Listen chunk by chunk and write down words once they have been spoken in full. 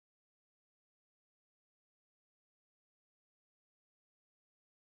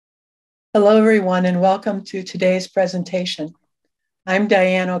Hello, everyone, and welcome to today's presentation. I'm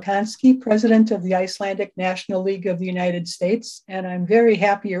Diane Okonski, President of the Icelandic National League of the United States, and I'm very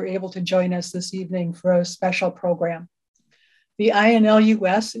happy you're able to join us this evening for a special program. The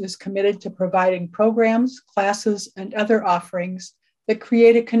INLUS is committed to providing programs, classes, and other offerings that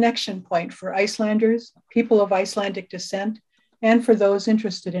create a connection point for Icelanders, people of Icelandic descent, and for those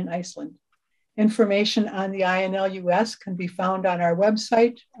interested in Iceland. Information on the INLUS can be found on our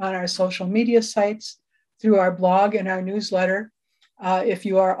website, on our social media sites, through our blog and our newsletter. If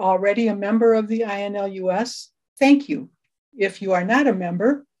you are already a member of the INLUS, thank you. If you are not a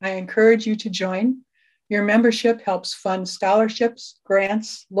member, I encourage you to join. Your membership helps fund scholarships,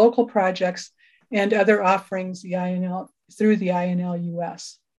 grants, local projects, and other offerings through the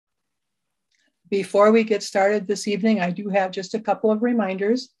INLUS. Before we get started this evening, I do have just a couple of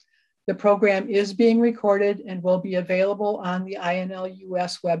reminders. The program is being recorded and will be available on the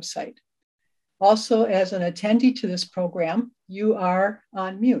INLUS website. Also, as an attendee to this program, you are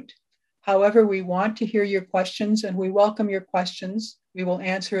on mute. However, we want to hear your questions and we welcome your questions. We will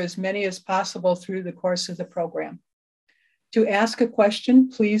answer as many as possible through the course of the program. To ask a question,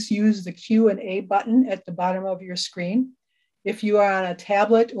 please use the Q&A button at the bottom of your screen. If you are on a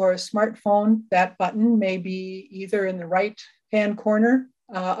tablet or a smartphone, that button may be either in the right-hand corner,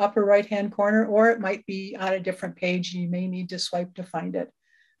 upper right-hand corner, or it might be on a different page. You may need to swipe to find it,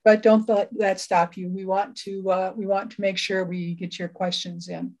 but don't let that stop you. We want to make sure we get your questions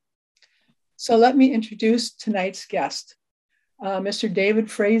in. So let me introduce tonight's guest. Mr. David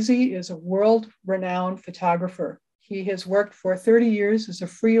Freese is a world-renowned photographer. He has worked for 30 years as a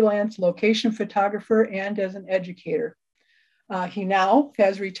freelance location photographer and as an educator. He now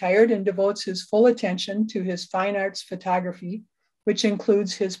has retired and devotes his full attention to his fine arts photography, which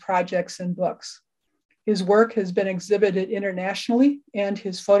includes his projects and books. His work has been exhibited internationally, and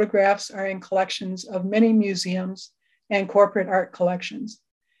his photographs are in collections of many museums and corporate art collections.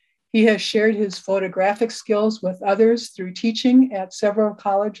 He has shared his photographic skills with others through teaching at several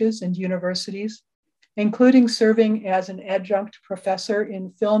colleges and universities, including serving as an adjunct professor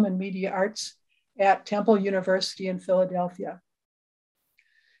in film and media arts at Temple University in Philadelphia.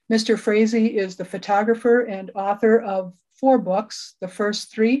 Mr. Freese is the photographer and author of 4 books, the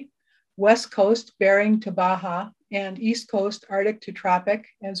first 3, West Coast, Bering to Baja, and East Coast, Arctic to Tropic,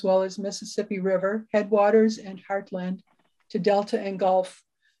 as well as Mississippi River, Headwaters, and Heartland to Delta and Gulf,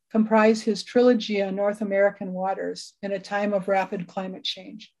 comprise his trilogy on North American waters in a time of rapid climate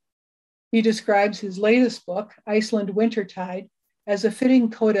change. He describes his latest book, Iceland Wintertide, as a fitting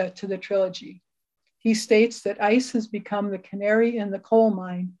coda to the trilogy. He states that ice has become the canary in the coal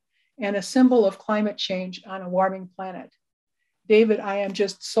mine and a symbol of climate change on a warming planet. David, I am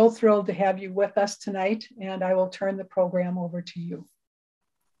just so thrilled to have you with us tonight, and I will turn the program over to you.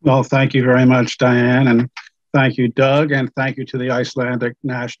 Well, thank you very much, Diane, and thank you, Doug, and thank you to the Icelandic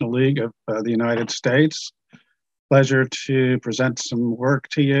National League of the United States. Pleasure to present some work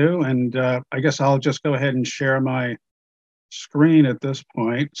to you, and I guess I'll just go ahead and share my screen at this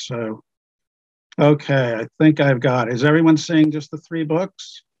point. So, okay, I think I've got it. Is everyone seeing just the 3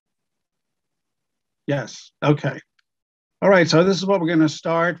 books? Yes, okay. All right, so this is what we're going to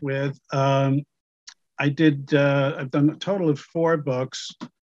start with. I've done a total of 4 books.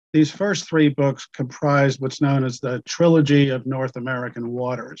 These first 3 books comprise what's known as the Trilogy of North American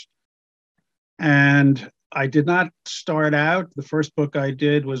Waters. And I did not start out. The first book I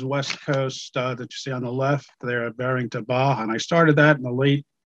did was West Coast, that you see on the left there at Bering to Baja. And I started that in the late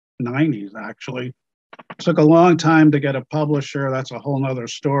 90s, actually. It took a long time to get a publisher. That's a whole nother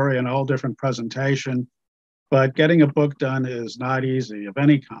story and a whole different presentation. But getting a book done is not easy of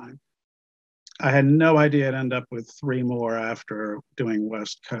any kind. I had no idea I'd end up with 3 more after doing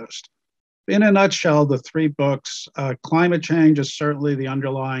West Coast. In a nutshell, the 3 books, climate change is certainly the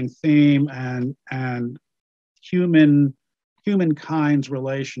underlying theme, and humankind's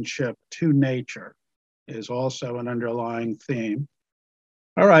relationship to nature is also an underlying theme.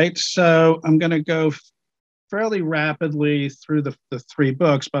 All right, so I'm going to go fairly rapidly through the 3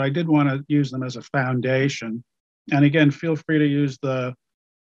 books, but I did want to use them as a foundation. And again, feel free to use the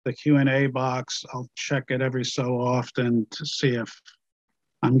Q&A box. I'll check it every so often to see if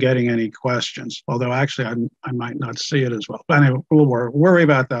I'm getting any questions, although actually I might not see it as well. But anyway, we'll worry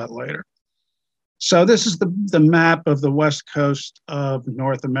about that later. So this is the map of the West Coast of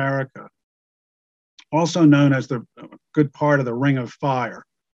North America, also known as the good part of the Ring of Fire.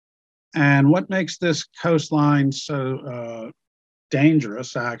 And what makes this coastline so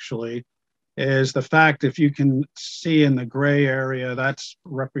dangerous, actually, is the fact, if you can see in the gray area, that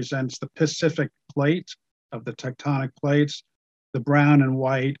represents the Pacific plate of the tectonic plates. the brown and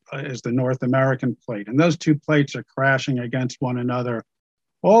white is the North American plate. And those two plates are crashing against one another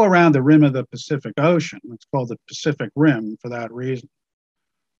all around the rim of the Pacific Ocean. It's called the Pacific Rim for that reason.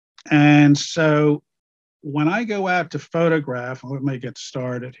 And so when I go out to photograph, let me get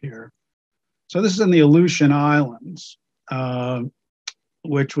started here. So this is in the Aleutian Islands,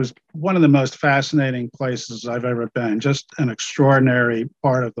 which was one of the most fascinating places I've ever been, just an extraordinary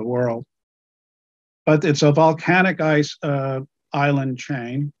part of the world. But it's a volcanic ice island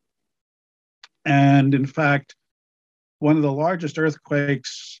chain. And in fact, one of the largest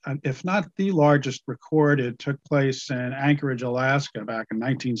earthquakes, if not the largest recorded, took place in Anchorage, Alaska back in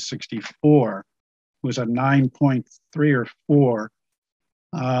 1964. It was a 9.3 or 4.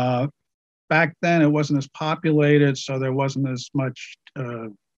 Back then, it wasn't as populated, so there wasn't as much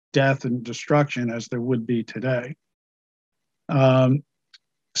death and destruction as there would be today.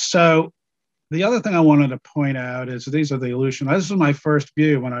 So the other thing I wanted to point out is these are the Aleutian. This was my first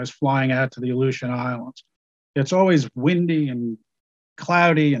view when I was flying out to the Aleutian Islands. It's always windy and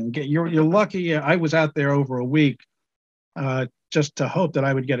cloudy, and you're lucky. I was out there over a week just to hope that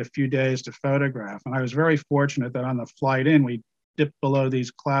I would get a few days to photograph. And I was very fortunate that on the flight in, we dipped below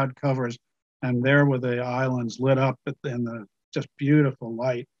these cloud covers, and there were the islands lit up in the just beautiful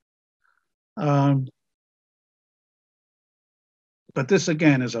light. But this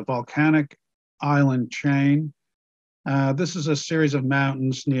again is a volcanic island chain. This is a series of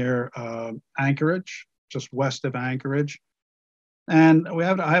mountains near Anchorage, just west of Anchorage. And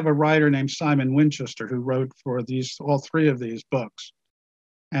I have a writer named Simon Winchester who wrote for all three of these books.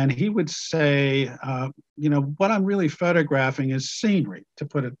 And he would say, what I'm really photographing is scenery, to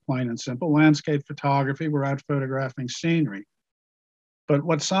put it plain and simple. Landscape photography, we're out photographing scenery. But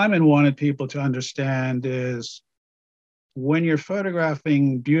what Simon wanted people to understand is when you're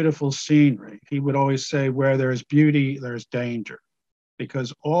photographing beautiful scenery, he would always say, where there's beauty, there's danger.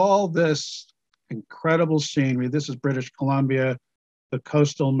 Because all this incredible scenery, this is British Columbia, the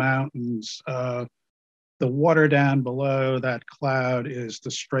coastal mountains, the water down below that cloud is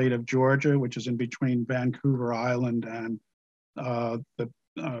the Strait of Georgia, which is in between Vancouver Island and the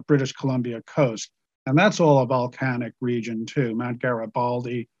British Columbia coast. And that's all a volcanic region too. Mount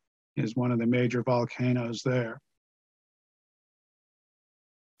Garibaldi is one of the major volcanoes there.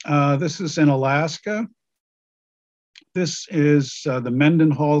 This is in Alaska. This is the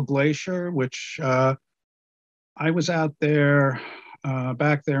Mendenhall Glacier, which I was out there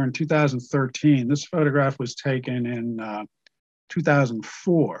back there in 2013. This photograph was taken in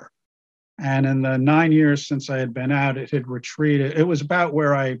 2004. And in the 9 years since I had been out, it had retreated. It was about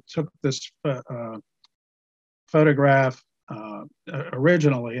where I took this photograph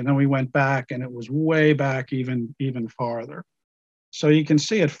originally. And then we went back, and it was way back even farther. So you can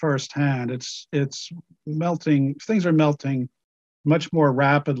see it firsthand. It's melting. Things are melting much more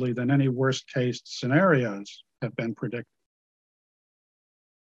rapidly than any worst case scenarios have been predicted.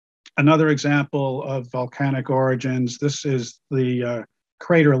 Another example of volcanic origins, this is the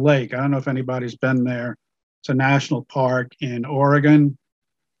Crater Lake. I don't know if anybody's been there. It's a national park in Oregon,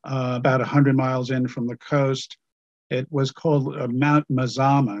 about 100 miles in from the coast. It was called Mount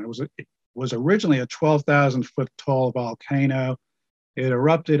Mazama. It was originally a 12,000 foot tall volcano. It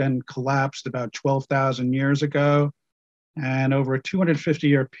erupted and collapsed about 12,000 years ago. And over a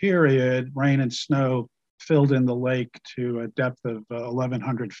 250-year period, rain and snow filled in the lake to a depth of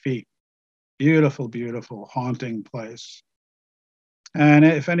 1,100 feet. Beautiful, beautiful, haunting place. And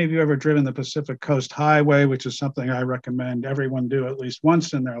if any of you ever driven the Pacific Coast Highway, which is something I recommend everyone do at least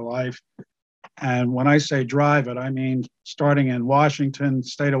once in their life, and when I say drive it, I mean starting in Washington,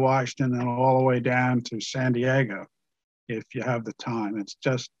 state of Washington, and all the way down to San Diego, if you have the time. It's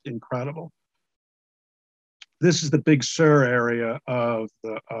just incredible. This is the Big Sur area of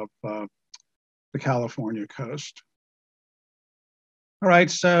the California coast. All right,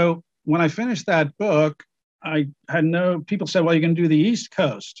 so when I finished that book, people said, well, you can do the East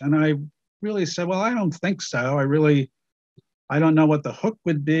Coast. And I really said, well, I don't think so. I don't know what the hook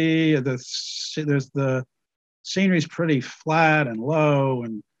would be. The scenery's pretty flat and low,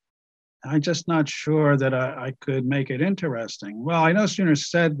 and I'm just not sure that I could make it interesting. Well, I no sooner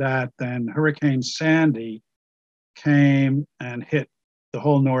said that than Hurricane Sandy came and hit the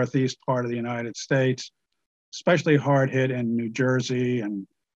whole northeast part of the United States, especially hard hit in New Jersey and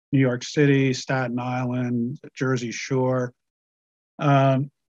New York City, Staten Island, Jersey Shore.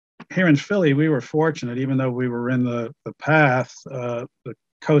 Here in Philly, we were fortunate, even though we were in the path, the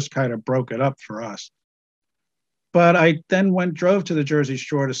coast kind of broke it up for us. But I then drove to the Jersey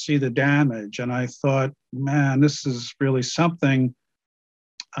Shore to see the damage, and I thought, man, this is really something.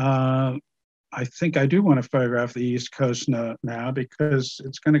 I think I do want to photograph the East Coast now because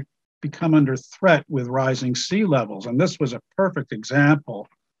it's going to become under threat with rising sea levels. And this was a perfect example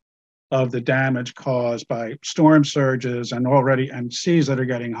of the damage caused by storm surges and seas that are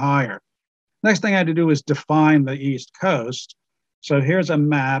getting higher. Next thing I had to do was define the East Coast. So here's a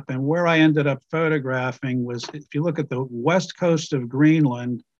map, and where I ended up photographing was, if you look at the west coast of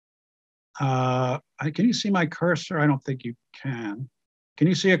Greenland, can you see my cursor? I don't think you can. Can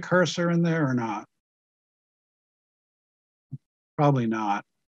you see a cursor in there or not? Probably not.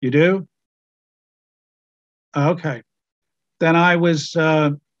 You do? Okay. Then I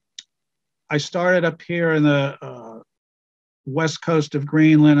started up here in the west coast of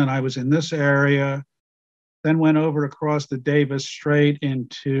Greenland, and I was in this area, then went over across the Davis Strait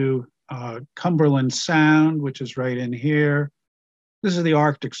into Cumberland Sound, which is right in here. This is the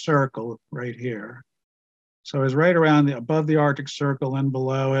Arctic Circle right here. So I was right around above the Arctic Circle and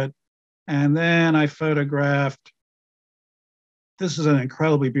below it. And then I photographed, this is an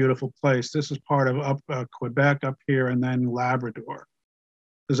incredibly beautiful place. This is part of Quebec up here, and then Labrador.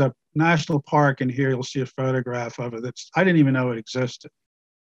 There's a national park in here. You'll see a photograph of it. I didn't even know it existed.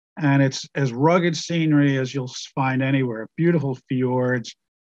 And it's as rugged scenery as you'll find anywhere, beautiful fjords.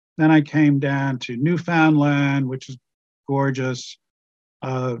 Then I came down to Newfoundland, which is gorgeous.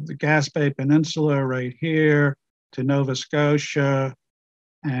 The Gaspé Peninsula right here to Nova Scotia,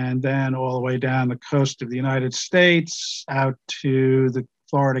 and then all the way down the coast of the United States out to the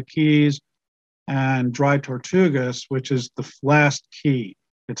Florida Keys and Dry Tortugas, which is the last key.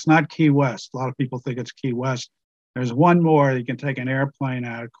 It's not Key West. A lot of people think it's Key West. There's one more you can take an airplane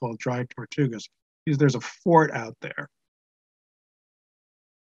out called Dry Tortugas. There's a fort out there.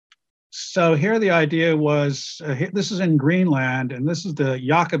 So here the idea was, this is in Greenland, and this is the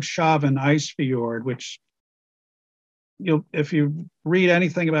Jakobshavn ice fjord, which, if you read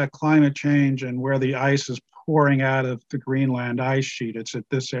anything about climate change and where the ice is pouring out of the Greenland ice sheet, it's at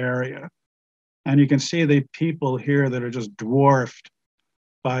this area. And you can see the people here that are just dwarfed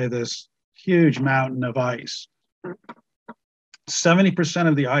by this huge mountain of ice. 70%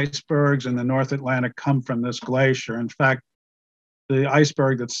 of the icebergs in the North Atlantic come from this glacier. In fact, the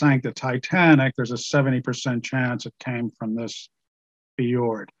iceberg that sank the Titanic, there's a 70% chance it came from this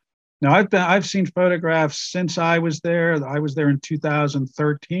fjord. Now, I've seen photographs since I was there. I was there in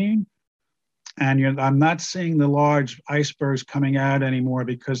 2013, and I'm not seeing the large icebergs coming out anymore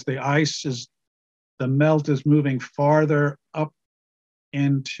because the melt is moving farther up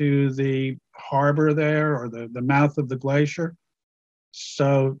into the harbor there, or the mouth of the glacier.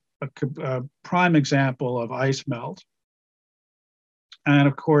 So a prime example of ice melt. And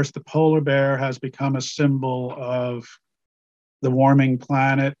of course, the polar bear has become a symbol of the warming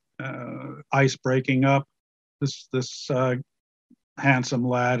planet, ice breaking up. This handsome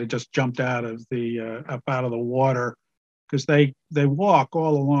lad had just jumped out of the water because they walk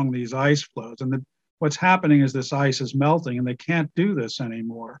all along these ice floes. And what's happening is this ice is melting, and they can't do this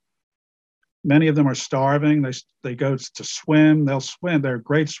anymore. Many of them are starving. They go to swim. They'll swim. They're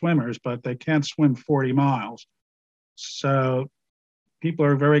great swimmers, but they can't swim 40 miles. So people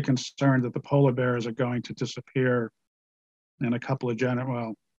are very concerned that the polar bears are going to disappear in a couple of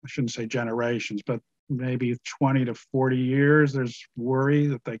I shouldn't say generations, but maybe 20 to 40 years. There's worry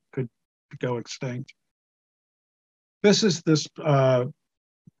that they could go extinct. This is this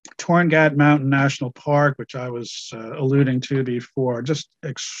Torngat Mountain National Park, which I was alluding to before. Just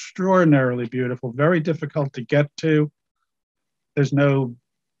extraordinarily beautiful, very difficult to get to. There's there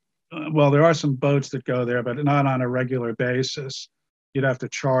are some boats that go there, but not on a regular basis. You'd have to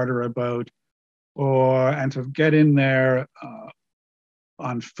charter a boat, and to get in there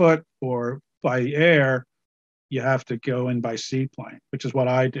on foot or by air, you have to go in by seaplane, which is what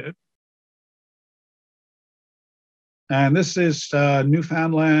I did. And this is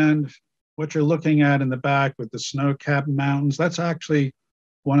Newfoundland. What you're looking at in the back with the snow-capped mountains, that's actually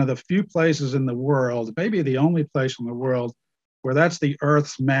one of the few places in the world, maybe the only place in the world, where that's the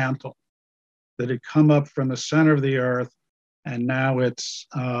Earth's mantle, that had come up from the center of the Earth, and now it's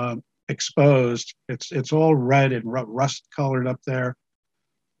exposed. It's all red and rust-colored up there,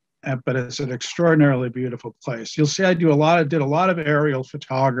 but it's an extraordinarily beautiful place. You'll see I did a lot of aerial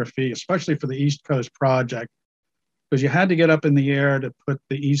photography, especially for the East Coast project, because you had to get up in the air to put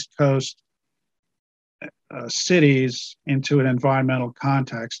the East Coast cities into an environmental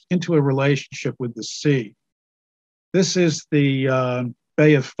context, into a relationship with the sea. This is the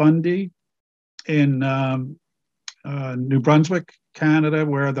Bay of Fundy in New Brunswick, Canada,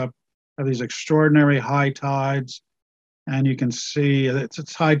 where have these extraordinary high tides. And you can see its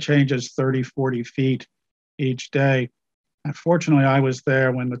tide changes 30, 40 feet each day. And fortunately, I was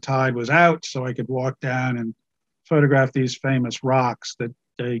there when the tide was out, so I could walk down and photograph these famous rocks that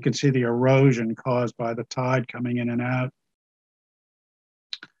you can see the erosion caused by the tide coming in and out.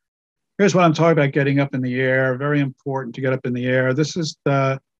 Here's what I'm talking about, getting up in the air. Very important to get up in the air. This is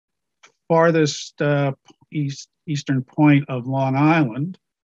the farthest eastern point of Long Island.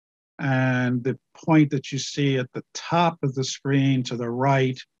 And the point that you see at the top of the screen to the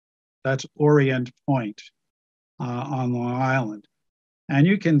right, that's Orient Point on Long Island. And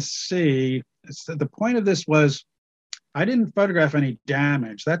you can see, the point of this was, I didn't photograph any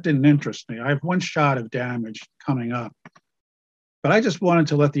damage. That didn't interest me. I have one shot of damage coming up. But I just wanted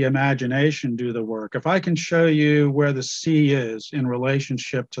to let the imagination do the work. If I can show you where the sea is in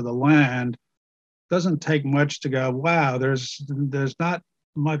relationship to the land, it doesn't take much to go, wow, there's not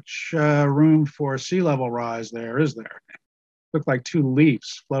much room for sea level rise there, is there? Look like two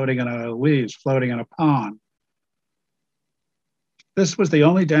leaves floating in a pond. This was the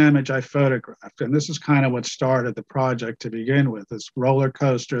only damage I photographed, and this is kind of what started the project to begin with, this roller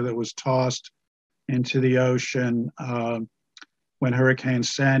coaster that was tossed into the ocean when Hurricane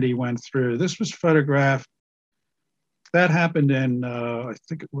Sandy went through. This was photographed, that happened in, I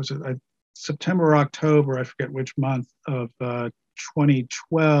think it was September or October, I forget which month, of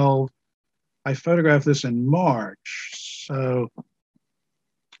 2012. I photographed this in March, so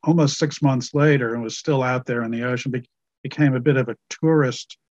almost 6 months later, and was still out there in the ocean. Became a bit of a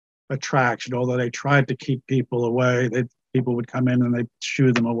tourist attraction, although they tried to keep people away. People would come in and they'd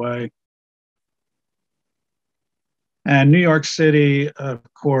shoo them away. And New York City, of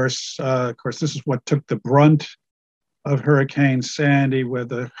course, this is what took the brunt of Hurricane Sandy, where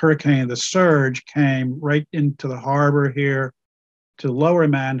the surge came right into the harbor here to lower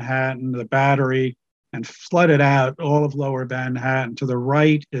Manhattan, the Battery, and flooded out all of lower Manhattan. To the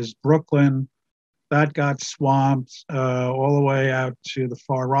right is Brooklyn. That got swamped all the way out to the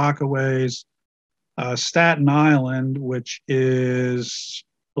Far Rockaways. Staten Island, which is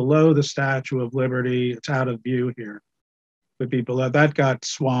below the Statue of Liberty, it's out of view here, would be below. That got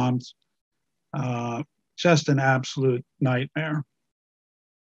swamped. Just an absolute nightmare.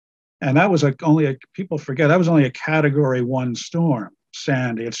 And that was people forget, that was only a Category 1 storm,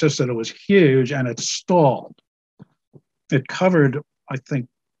 Sandy. It's just that it was huge and it stalled. It covered, I think,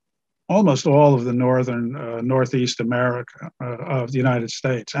 almost all of the northeast America of the United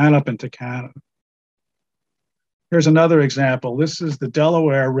States and up into Canada. Here's another example. This is the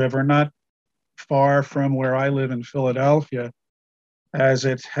Delaware River, not far from where I live in Philadelphia, as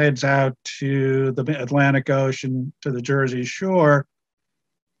it heads out to the Atlantic Ocean, to the Jersey Shore.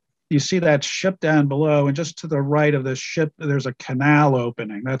 You see that ship down below, and just to the right of the ship, there's a canal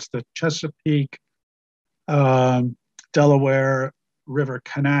opening. That's the Chesapeake Delaware River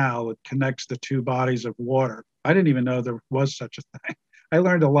Canal that connects the two bodies of water. I didn't even know there was such a thing. I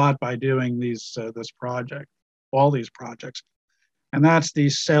learned a lot by doing this project, all these projects. And that's the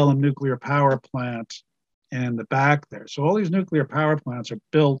Salem nuclear power plant in the back there. So all these nuclear power plants are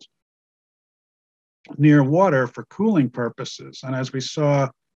built near water for cooling purposes. And as we saw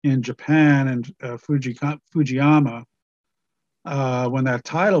in Japan and Fujiyama, when that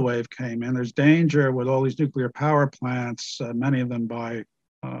tidal wave came in, there's danger with all these nuclear power plants, many of them by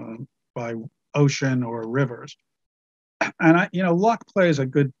ocean or rivers. And luck plays a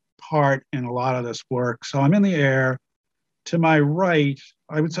good part in a lot of this work. So I'm in the air. To my right,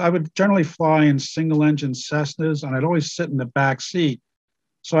 I would generally fly in single engine Cessnas, and I'd always sit in the back seat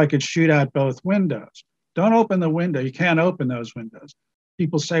so I could shoot out both windows. Don't open the window. You can't open those windows.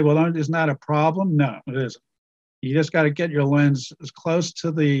 People say, well, isn't that a problem? No, it isn't. You just got to get your lens as close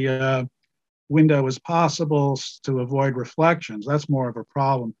to the window as possible to avoid reflections. That's more of a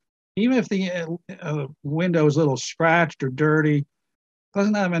problem. Even if the window is a little scratched or dirty, it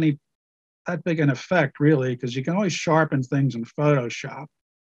doesn't have that big an effect, really, because you can always sharpen things in Photoshop.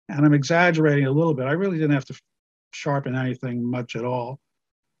 And I'm exaggerating a little bit. I really didn't have to sharpen anything much at all.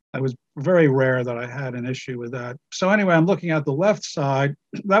 It was very rare that I had an issue with that. So anyway, I'm looking at the left side.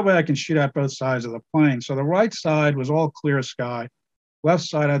 That way I can shoot out both sides of the plane. So the right side was all clear sky. Left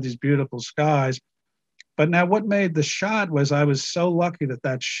side had these beautiful skies. But now what made the shot was I was so lucky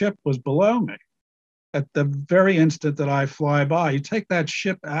that ship was below me at the very instant that I fly by. You take that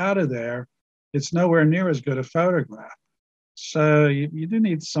ship out of there, it's nowhere near as good a photograph. So you do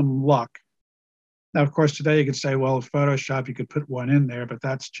need some luck. Now, of course, today you could say, well, Photoshop, you could put one in there, but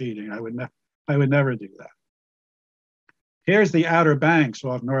that's cheating. I would never do that. Here's the Outer Banks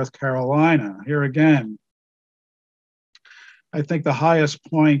off North Carolina. Here again, I think the highest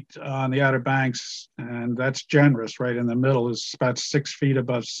point on the Outer Banks, and that's generous, right in the middle, is about 6 feet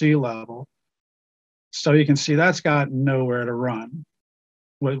above sea level. So you can see that's got nowhere to run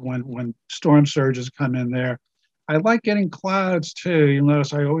when storm surges come in there. I like getting clouds too. You'll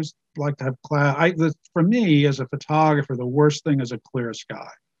notice I always like to have clouds. For me, as a photographer, the worst thing is a clear sky.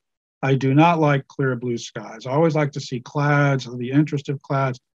 I do not like clear blue skies. I always like to see clouds, the interest of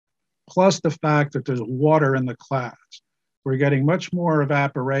clouds, plus the fact that there's water in the clouds. We're getting much more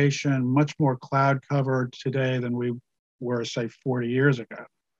evaporation, much more cloud cover today than we were, say, 40 years ago.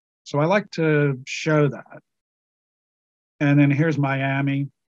 So I like to show that. And then here's Miami.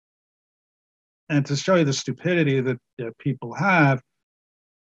 And to show you the stupidity that people have,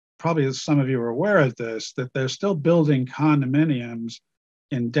 probably as some of you are aware of this, that they're still building condominiums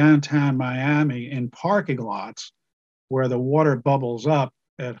in downtown Miami in parking lots where the water bubbles up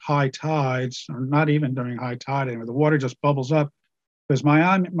at high tides, or not even during high tide anymore. The water just bubbles up because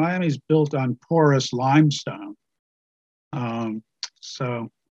Miami's built on porous limestone. So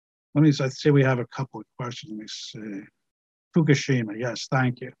let me see, we have a couple of questions. Let me see. Fukushima, yes,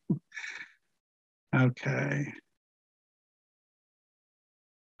 thank you. Okay.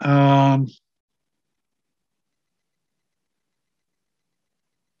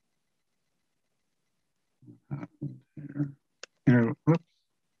 Here, whoops,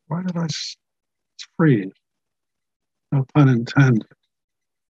 why did I freeze? No pun intended.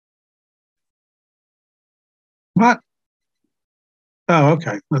 What? Oh,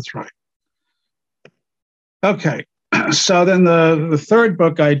 okay, that's right. Okay, so then the third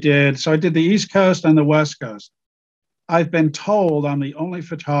book I did, so I did the East Coast and the West Coast. I've been told I'm the only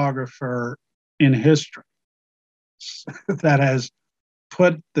photographer in history that has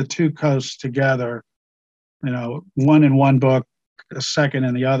put the two coasts together, one in one book, a second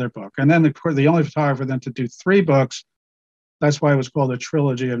in the other book. And then the only photographer then to do three books. That's why it was called a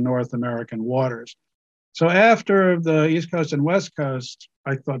trilogy of North American waters. So after the East Coast and West Coast,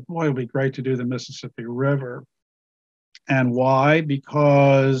 I thought, boy, it would be great to do the Mississippi River. And why?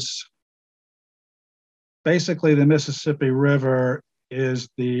 Because basically the Mississippi River is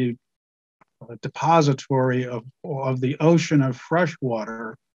the depository of the ocean of fresh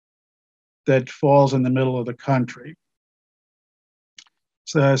water that falls in the middle of the country.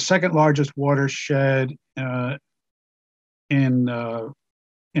 It's the second largest watershed in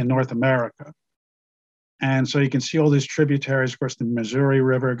North America. And so you can see all these tributaries. Of course, the Missouri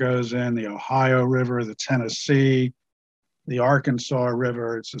River goes in, the Ohio River, the Tennessee, the Arkansas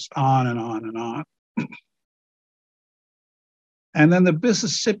River. It's just on and on and on. And then the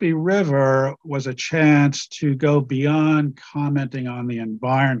Mississippi River was a chance to go beyond commenting on the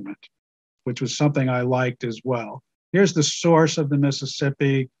environment, which was something I liked as well. Here's the source of the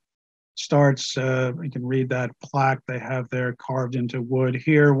Mississippi. Starts, you can read that plaque they have there carved into wood.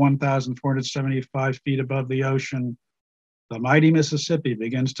 Here, 1,475 feet above the ocean, the mighty Mississippi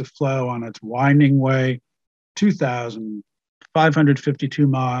begins to flow on its winding way, 2,552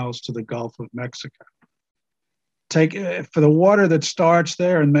 miles to the Gulf of Mexico. For the water that starts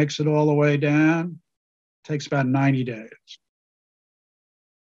there and makes it all the way down, takes about 90 days.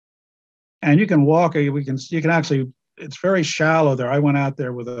 And you can walk, you can actually, it's very shallow there. I went out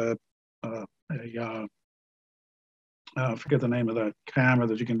there with I forget the name of the camera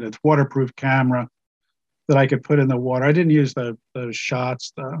that it's waterproof camera that I could put in the water. I didn't use those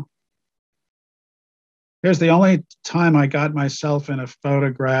shots though. Here's the only time I got myself in a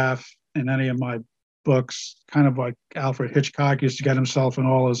photograph in any of my books, kind of like Alfred Hitchcock used to get himself in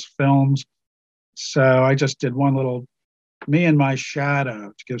all his films. So I just did one little me and my shadow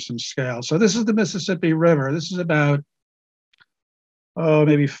to give some scale. So this is the Mississippi River. This is about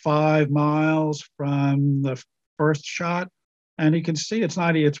maybe 5 miles from the first shot. And you can see it's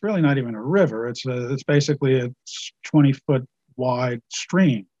really not even a river. It's basically a 20-foot wide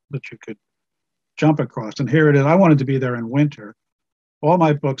stream that you could jump across. And here it is. I wanted to be there in winter. All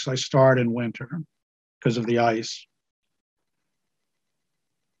my books I start in winter because of the ice.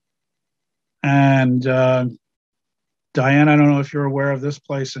 And Diane, I don't know if you're aware of this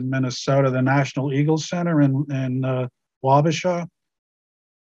place in Minnesota, the National Eagle Center in Wabasha.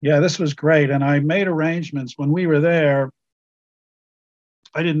 Yeah, this was great. And I made arrangements when we were there.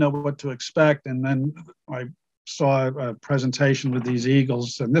 I didn't know what to expect. And then I saw a presentation with these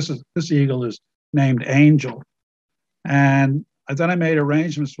eagles. And this eagle is named Angel. And then I made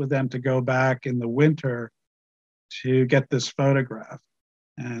arrangements with them to go back in the winter to get this photograph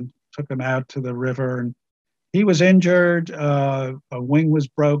and took him out to the river. And he was injured. A wing was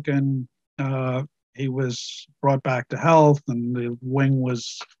broken. He was brought back to health and the wing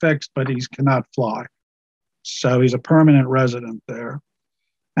was fixed, but he cannot fly. So he's a permanent resident there.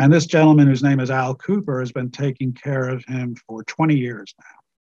 And this gentleman, whose name is Al Cooper, has been taking care of him for 20 years now.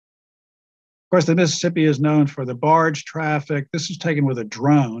 course, the Mississippi is known for the barge traffic. This is taken with a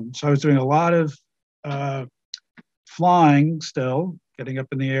drone. So I was doing a lot of flying still, getting up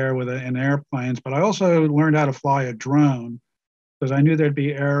in the air in airplanes, but I also learned how to fly a drone because I knew there'd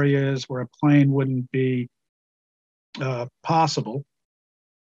be areas where a plane wouldn't be possible,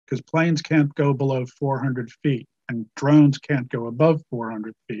 because planes can't go below 400 feet and drones can't go above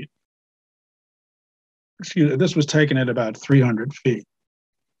 400 feet. Excuse me, this was taken at about 300 feet.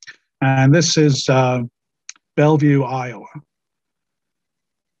 And this is Bellevue, Iowa.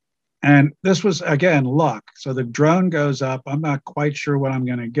 And this was, again, luck. So the drone goes up. I'm not quite sure what I'm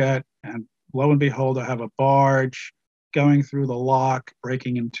going to get. And lo and behold, I have a barge going through the lock,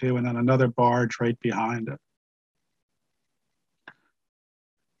 breaking in two, and then another barge right behind it.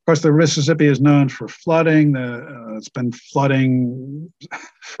 Of course, the Mississippi is known for flooding. It's been flooding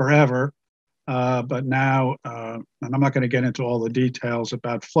forever. But now, and I'm not going to get into all the details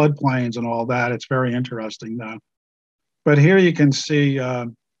about floodplains and all that. It's very interesting, though. But here you can see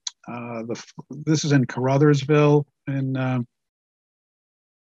this is in Caruthersville in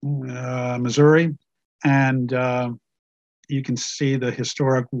Missouri, and you can see the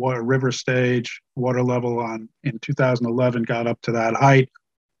historic river stage water level in 2011 got up to that height,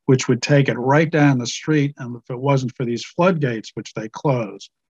 which would take it right down the street, and if it wasn't for these floodgates, which they closed.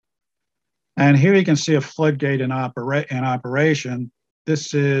 And here you can see a floodgate in operation.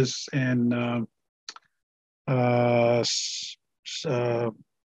 This is in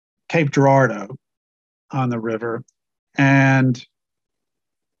Cape Girardeau on the river, and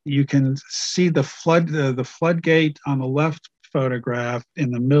you can see the floodgate on the left photograph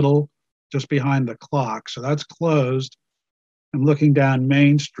in the middle, just behind the clock. So that's closed. And looking down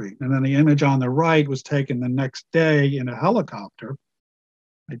Main Street. And then the image on the right was taken the next day in a helicopter.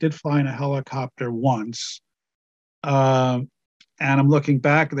 I did fly in a helicopter once. And I'm looking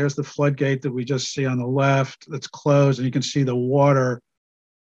back, there's the floodgate that we just see on the left that's closed, and you can see the water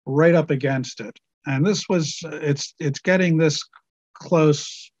right up against it. And this was, it's getting this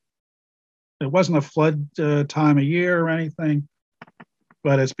close. It wasn't a flood time of year or anything,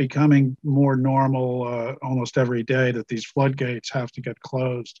 but it's becoming more normal almost every day that these floodgates have to get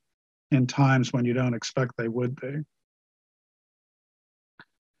closed in times when you don't expect they would be.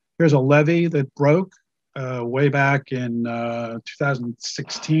 Here's a levee that broke way back in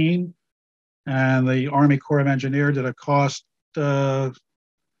 2016, and the Army Corps of Engineers did a cost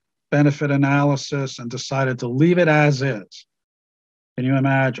benefit analysis and decided to leave it as is. Can you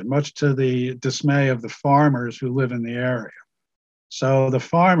imagine? Much to the dismay of the farmers who live in the area. So the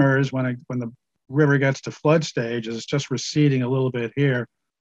farmers, when the river gets to flood stage, it's just receding a little bit here.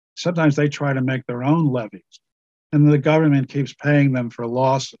 Sometimes they try to make their own levees, and the government keeps paying them for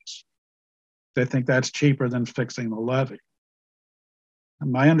losses. They think that's cheaper than fixing the levee.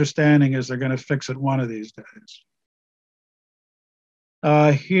 And my understanding is they're going to fix it one of these days.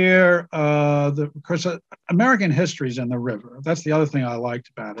 Here, of course, American history is in the river. That's the other thing I liked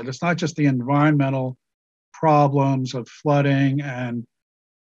about it. It's not just the environmental problems of flooding and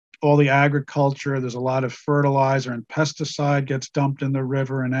all the agriculture. There's a lot of fertilizer and pesticide gets dumped in the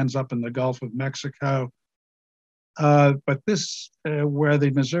river and ends up in the Gulf of Mexico. But this, where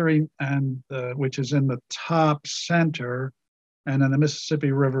the Missouri and which is in the top center, and then the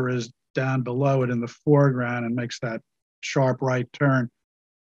Mississippi River is down below it in the foreground and makes that sharp right turn.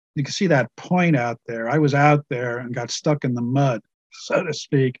 You can see that point out there. I was out there and got stuck in the mud, so to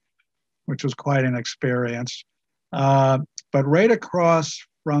speak, which was quite an experience. But right across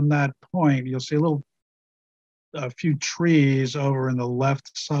from that point, you'll see a few trees over in the left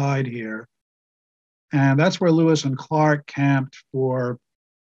side here. And that's where Lewis and Clark camped for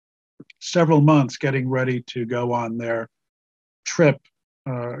several months, getting ready to go on their trip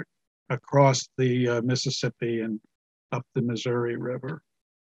across the Mississippi and up the Missouri River.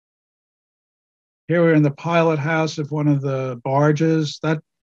 Here we're in the pilot house of one of the barges. That,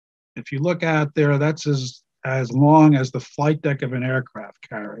 if you look out there, that's as long as the flight deck of an aircraft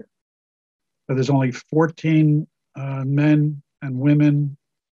carrier. So there's only 14 men and women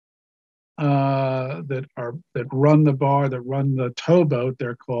that run the bar, that run the towboat,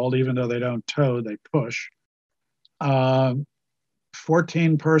 they're called, even though they don't tow, they push.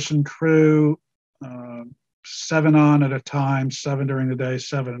 14-person crew, 7 on at a time, 7 during the day,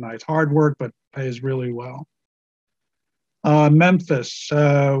 7 at night. Hard work, but pays really well. Memphis,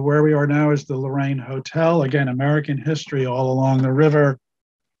 where we are now, is the Lorraine Hotel. Again, American history all along the river.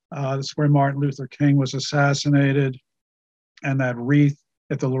 This is where Martin Luther King was assassinated, and that wreath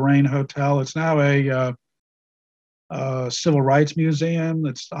at the Lorraine Hotel. It's now a civil rights museum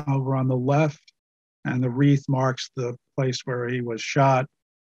that's over on the left, and the wreath marks the place where he was shot.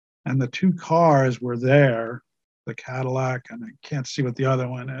 And the two cars were there, the Cadillac, and I can't see what the other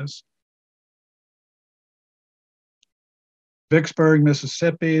one is. Vicksburg,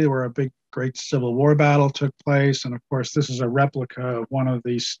 Mississippi, where a great Civil War battle took place. And of course, this is a replica of one of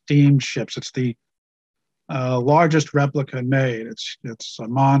these steamships. It's the largest replica made. It's a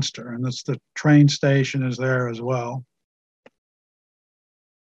monster, and the train station is there as well.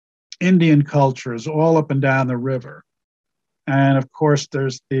 Indian culture is all up and down the river. And of course,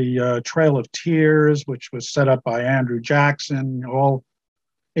 there's the Trail of Tears, which was set up by Andrew Jackson. All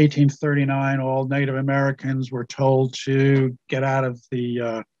 1839, all Native Americans were told to get out of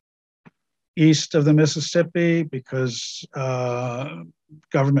the east of the Mississippi because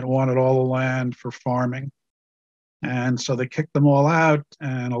government wanted all the land for farming. And so they kicked them all out,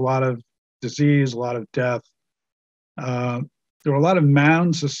 and a lot of disease, a lot of death. There were a lot of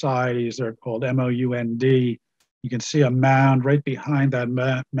mound societies, they're called MOUND. You can see a mound right behind that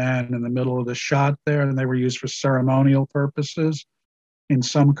man in the middle of the shot there, and they were used for ceremonial purposes in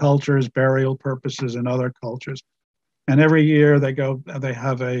some cultures, burial purposes in other cultures. And every year they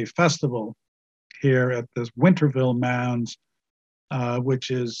have a festival here at the Winterville Mounds, which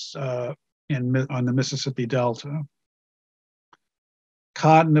is on the Mississippi Delta.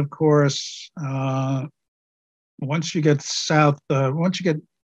 Cotton, of course, once you get south, once you get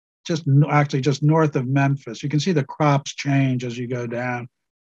just north of Memphis, you can see the crops change as you go down.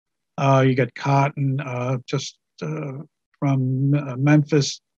 You get cotton from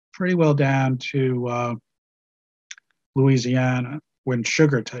Memphis pretty well down to Louisiana when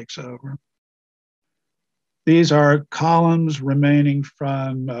sugar takes over. These are columns remaining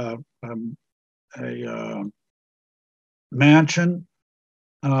from a mansion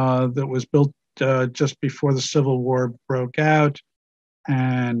that was built just before the Civil War broke out.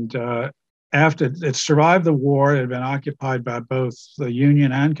 And after it survived the war, it had been occupied by both the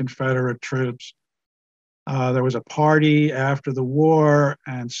Union and Confederate troops. There was a party after the war,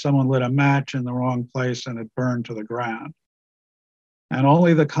 and someone lit a match in the wrong place, and it burned to the ground. And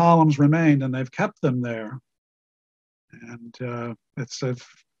only the columns remained, and they've kept them there. And it's a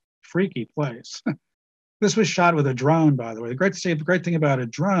freaky place. This was shot with a drone, by the way. The great thing about a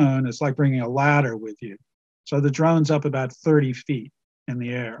drone is like bringing a ladder with you. So the drone's up about 30 feet in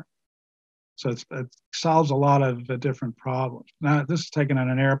the air. So it solves a lot of different problems. Now, this is taken on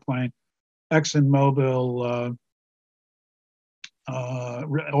an airplane. ExxonMobil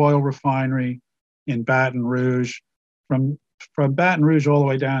oil refinery in Baton Rouge. From Baton Rouge all the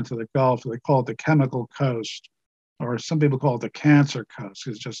way down to the Gulf, they call it the chemical coast, or some people call it the cancer coast.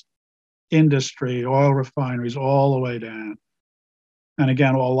 It's just industry, oil refineries all the way down. And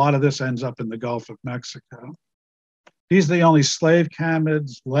again, a lot of this ends up in the Gulf of Mexico. These are the only slave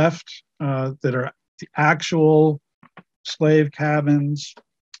cabins left that are the actual slave cabins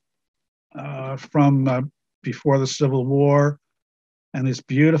from before the Civil War. And this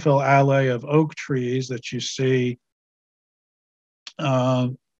beautiful alley of oak trees that you see,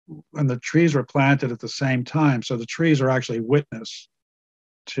 and the trees were planted at the same time. So the trees are actually witness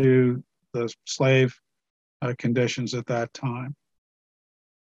to the slave conditions at that time.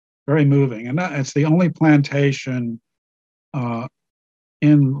 Very moving. And it's the only plantation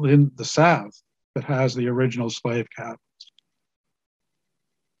in the South that has the original slave cabins.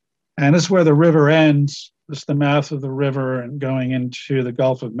 And this is where the river ends. This is the mouth of the river and going into the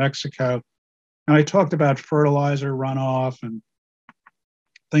Gulf of Mexico. And I talked about fertilizer runoff and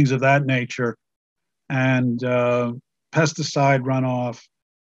things of that nature, and pesticide runoff.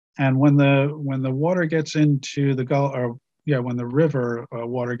 And when the water gets into the Gulf, when the river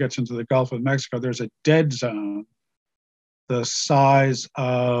water gets into the Gulf of Mexico, there's a dead zone the size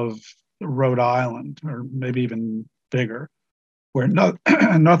of Rhode Island, or maybe even bigger, where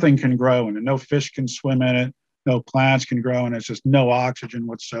nothing can grow in it. No fish can swim in it. No plants can grow in it. It's just no oxygen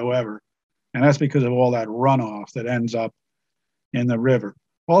whatsoever. And that's because of all that runoff that ends up in the river.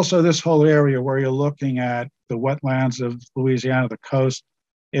 Also, this whole area where you're looking at the wetlands of Louisiana, the coast,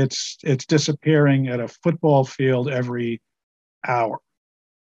 it's disappearing at a football field every hour,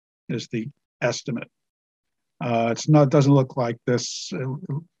 is the estimate. It doesn't look like this,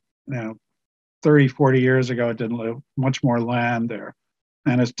 30, 40 years ago, it didn't live much more land there,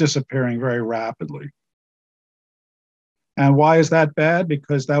 and it's disappearing very rapidly. And why is that bad?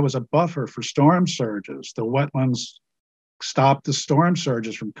 Because that was a buffer for storm surges. The wetlands stopped the storm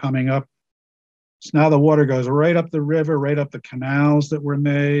surges from coming up. So now the water goes right up the river, right up the canals that were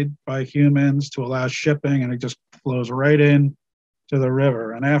made by humans to allow shipping, and it just flows right in to the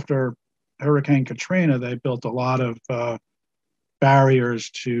river. And after Hurricane Katrina, they built a lot of barriers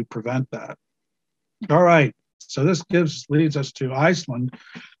to prevent that. All right, so this leads us to Iceland.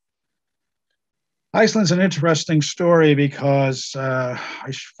 Iceland's an interesting story because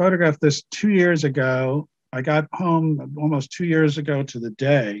I photographed this 2 years ago. I got home almost 2 years ago to the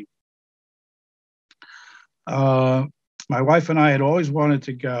day. My wife and I had always wanted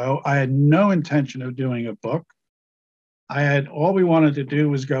to go. I had no intention of doing a book. All we wanted to do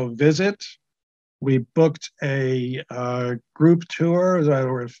was go visit. We booked a group tour.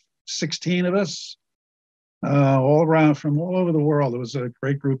 There were 16 of us, all around from all over the world. It was a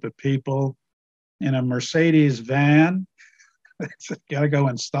great group of people in a Mercedes van. Got to go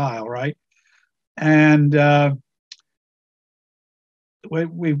in style, right? And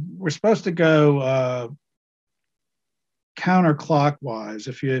we were supposed to go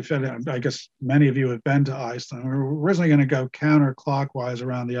counterclockwise. I guess many of you have been to Iceland. We were originally going to go counterclockwise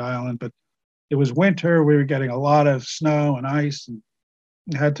around the island, but it was winter. We were getting a lot of snow and ice and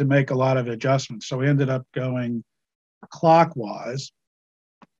had to make a lot of adjustments. So we ended up going clockwise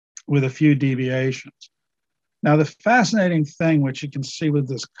with a few deviations. Now, the fascinating thing, which you can see with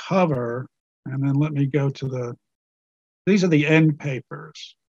this cover, and then let me go to these are the end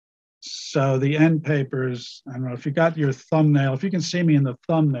papers. So the end papers, I don't know if you got your thumbnail, if you can see me in the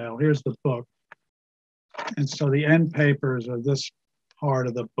thumbnail, here's the book. And so the end papers are this part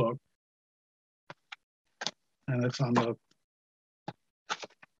of the book. And it's on the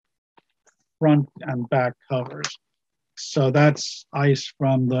front and back covers. So that's ice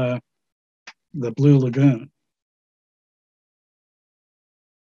from the Blue Lagoon.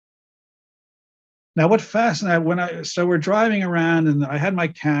 Now, what fascinated so we're driving around, and I had my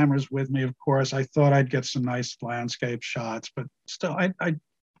cameras with me. Of course, I thought I'd get some nice landscape shots, but still, I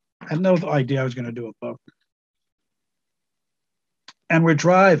had no idea I was going to do a book. And we're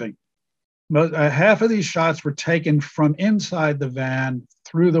driving. Half of these shots were taken from inside the van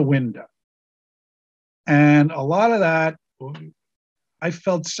through the window, and a lot of that I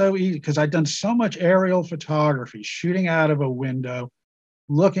felt so easy because I'd done so much aerial photography, shooting out of a window,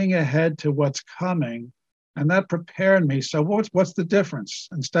 looking ahead to what's coming, and that prepared me. So what's the difference?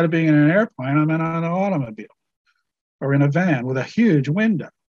 Instead of being in an airplane, I'm in an automobile or in a van with a huge window.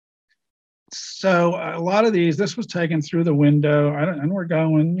 So a lot of this was taken through the window, and we're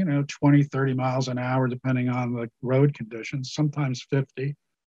going, 20, 30 miles an hour, depending on the road conditions, sometimes 50.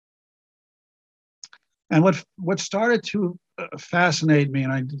 And what started to fascinate me,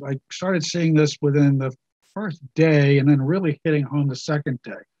 and I started seeing this within the first day and then really hitting home the second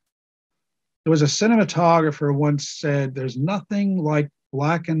day. There was a cinematographer once said, there's nothing like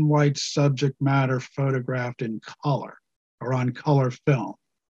black and white subject matter photographed in color or on color film.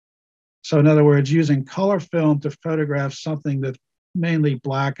 So in other words, using color film to photograph something that's mainly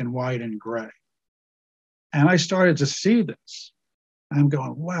black and white and gray. And I started to see this. I'm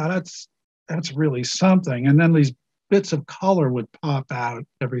going, wow, that's really something. And then these bits of color would pop out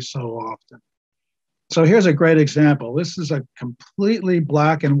every so often. So here's a great example. This is a completely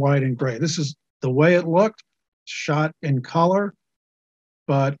black and white and gray. This is the way it looked, shot in color,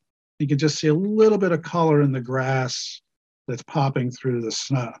 but you can just see a little bit of color in the grass that's popping through the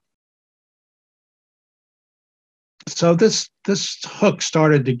snow. So this hook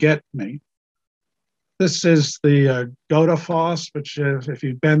started to get me. This is the Godafoss, which if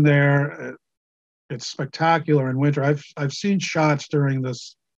you've been there, it's spectacular in winter. I've seen shots during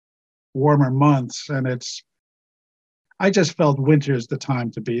this warmer months, and I just felt winter is the time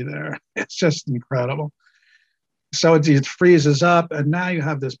to be there. It's just incredible. So it freezes up, and now you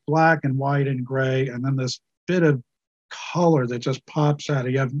have this black and white and gray, and then this bit of color that just pops out.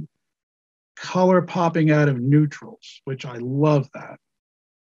 You have color popping out of neutrals, which I love that.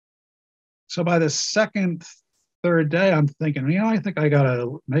 So by the second, third day, I'm thinking, I think I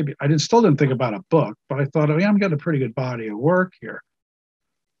still didn't think about a book, but I thought, I'm getting a pretty good body of work here.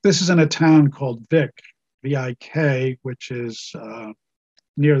 This is in a town called Vik, V-I-K, which is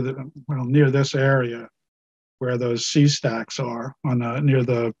near this area where those sea stacks are near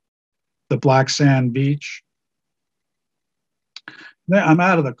the black sand beach. Now, I'm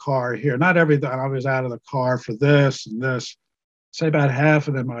out of the car here. Not everything. I was out of the car for this and this. Say about half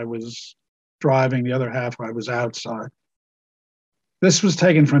of them I was driving, the other half I was outside. This was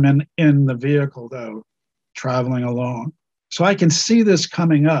taken from in the vehicle, though, traveling along. So I can see this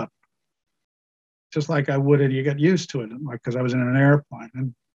coming up, just like I would, and you get used to it, because I was in an airplane.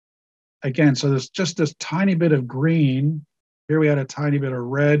 And again, so there's just this tiny bit of green. Here we had a tiny bit of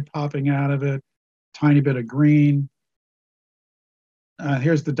red popping out of it, tiny bit of green.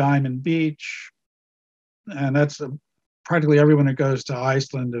 Here's the Diamond Beach. And that's practically everyone that goes to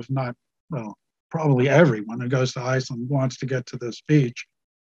Iceland, if not, well, probably everyone that goes to Iceland wants to get to this beach.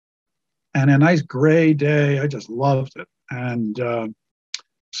 And a nice gray day, I just loved it. And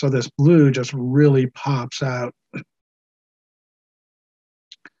So this blue just really pops out.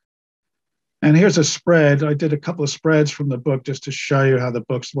 And here's a spread. I did a couple of spreads from the book just to show you how the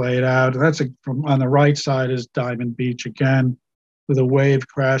book's laid out. And that's from on the right side is Diamond Beach again, with a wave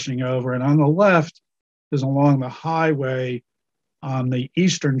crashing over. And on the left is along the highway on the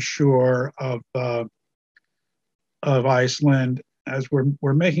eastern shore of Iceland as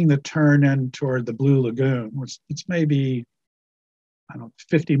we're making the turn in toward the Blue Lagoon. It's maybe, I don't know,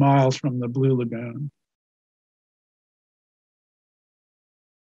 50 miles from the Blue Lagoon.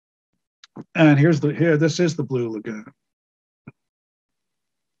 And this is the Blue Lagoon.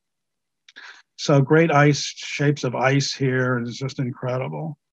 So great shapes of ice here, and it's just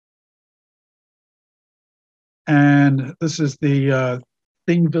incredible. And this is the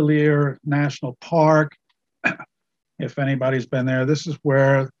Thingvellir National Park. If anybody's been there, this is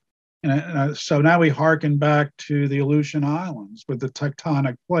where, so now we hearken back to the Aleutian Islands with the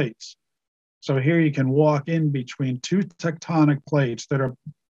tectonic plates. So here you can walk in between two tectonic plates that are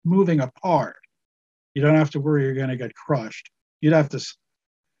moving apart. You don't have to worry you're going to get crushed.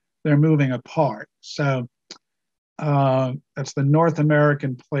 They're moving apart. So that's the North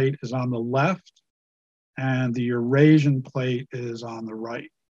American plate is on the left, and the Eurasian plate is on the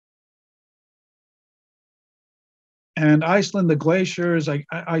right. And Iceland, the glaciers,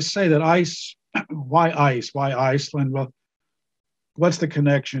 I say that ice, why ice? Why Iceland? Well, what's the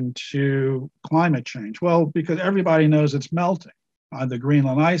connection to climate change? Well, because everybody knows it's melting. The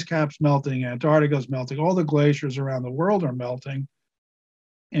Greenland ice cap's melting, Antarctica's melting, all the glaciers around the world are melting.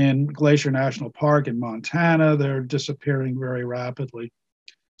 In Glacier National Park in Montana, they're disappearing very rapidly.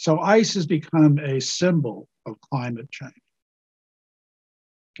 So ice has become a symbol of climate change.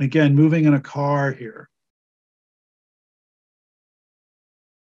 Again, moving in a car here.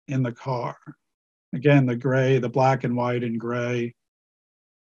 In the car. Again, the gray, the black and white and gray.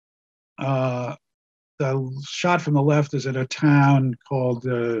 The shot from the left is at a town called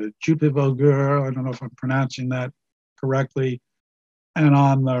Djúpivogur. I don't know if I'm pronouncing that correctly. And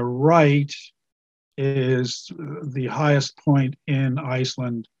on the right is the highest point in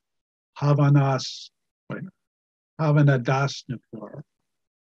Iceland, Havanasnúkur.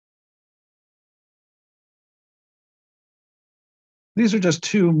 These are just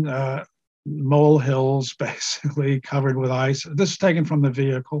two molehills, basically covered with ice. This is taken from the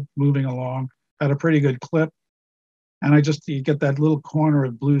vehicle, moving along at a pretty good clip. And you get that little corner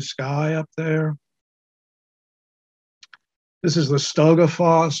of blue sky up there. This is the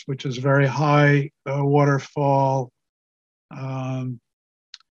Stogafoss, which is a very high waterfall.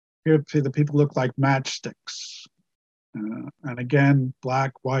 Here, the people look like matchsticks. And again,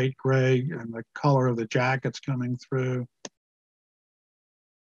 black, white, gray, and the color of the jackets coming through.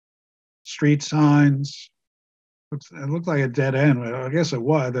 Street signs. It looked like a dead end. I guess it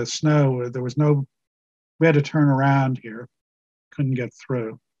was. The snow, we had to turn around here. Couldn't get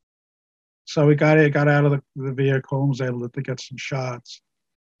through. So we got out of the vehicle and was able to get some shots.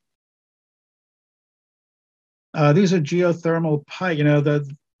 These are geothermal pipes.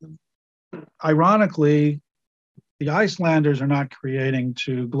 Ironically, the Icelanders are not creating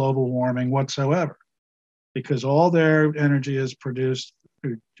to global warming whatsoever, because all their energy is produced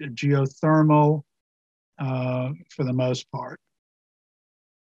through geothermal for the most part.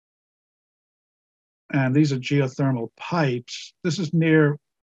 And these are geothermal pipes. This is near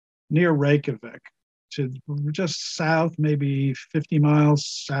Reykjavik, to just south, maybe 50 miles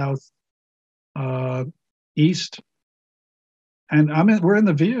south east. And we're in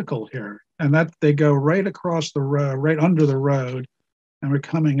the vehicle here, and that they go right across the road, right under the road, and we're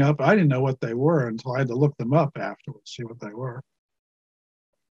coming up. I didn't know what they were until I had to look them up afterwards, see what they were.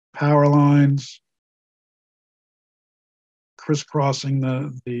 Power lines crisscrossing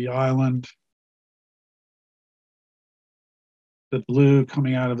the island. The blue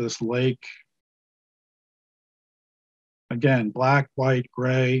coming out of this lake. Again, black, white,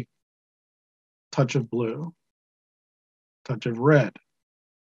 gray, touch of blue, touch of red.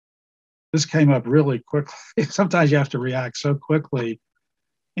 This came up really quickly. Sometimes you have to react so quickly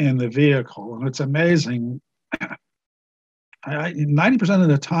in the vehicle, and it's amazing. 90% of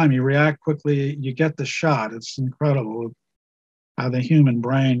the time you react quickly, you get the shot. It's incredible how the human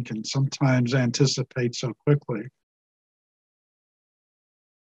brain can sometimes anticipate so quickly.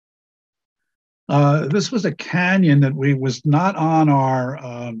 This was a canyon that was not on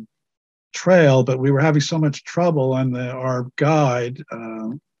our trail, but we were having so much trouble, and our guide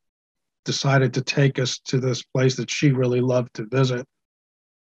decided to take us to this place that she really loved to visit.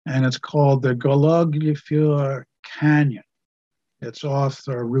 And it's called the Gologlifjör Canyon. It's off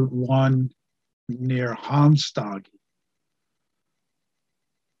Route 1 near Hamstagi.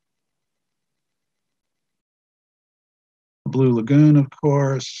 Blue Lagoon, of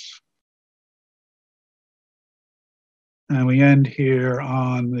course. And we end here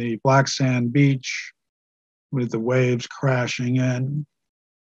on the black sand beach with the waves crashing in.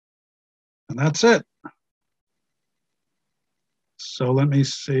 And that's it. So let me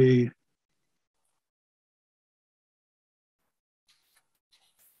see.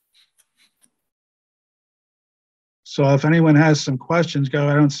 So if anyone has some questions, go.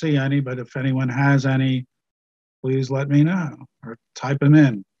 I don't see any, but if anyone has any, please let me know or type them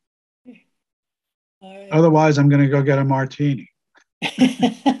in. Right. Otherwise, I'm going to go get a martini.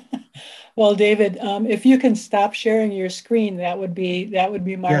 Well, David, if you can stop sharing your screen, that would be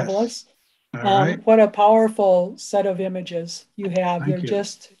marvelous. Yes. All right. What a powerful set of images you have. Thank They're you.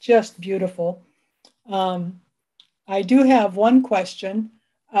 just beautiful. I do have one question.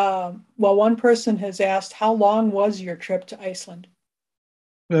 Well, one person has asked, how long was your trip to Iceland?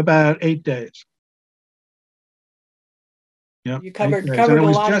 About 8 days. Yep, You covered a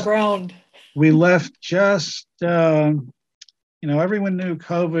lot of ground. We left just, everyone knew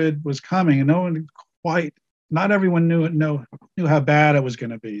COVID was coming, and not everyone knew how bad it was going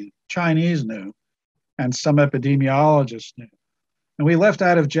to be. Chinese knew, and some epidemiologists knew. And we left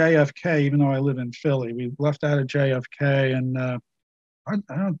out of JFK, even though I live in Philly. We left out of JFK, and I don't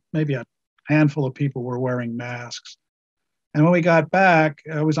know, maybe a handful of people were wearing masks. And when we got back,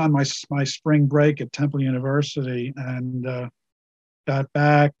 I was on my spring break at Temple University, and got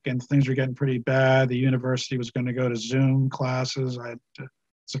back, and things were getting pretty bad. The university was going to go to Zoom classes.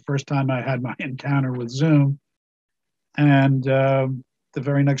 It's the first time I had my encounter with Zoom. And the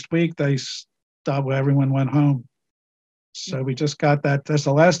very next week, they stopped. Everyone went home. So we just got that. That's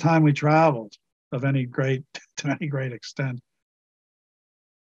the last time we traveled to any great extent.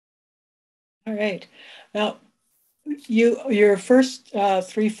 All right. Now, your first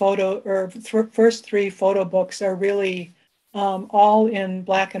three photo books are really all in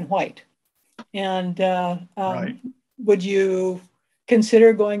black and white. And Right. would you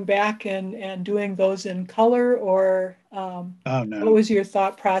consider going back and doing those in color, or Oh, no. What was your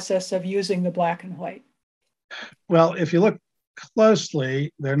thought process of using the black and white? Well, if you look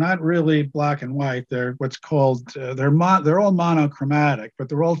closely, they're not really black and white. They're what's called, they're all monochromatic, but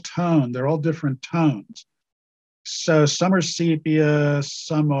they're all toned. They're all different tones. So some are sepia,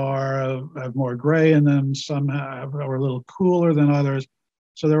 some have more gray in them, some are a little cooler than others.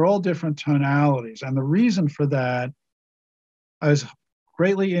 So they're all different tonalities. And the reason for that, I was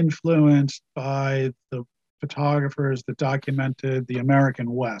greatly influenced by the photographers that documented the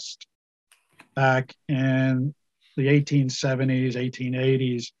American West back in the 1870s,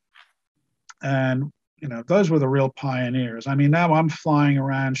 1880s. And, those were the real pioneers. I mean, now I'm flying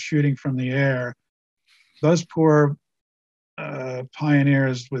around shooting from the air. Those poor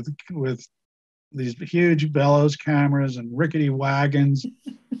pioneers with these huge bellows cameras and rickety wagons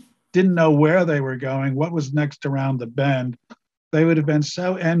didn't know where they were going, what was next around the bend. They would have been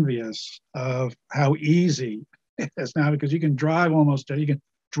so envious of how easy it is now, because you can drive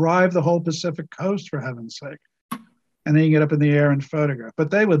the whole Pacific coast, for heaven's sake, and then you get up in the air and photograph.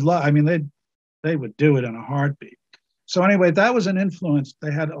 But they would they would do it in a heartbeat. So anyway, that was an influence.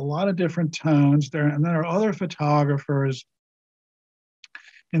 They had a lot of different tones there. And there are other photographers.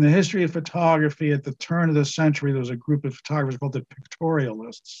 In the history of photography, at the turn of the century, there was a group of photographers called the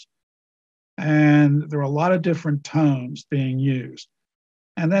pictorialists. And there were a lot of different tones being used.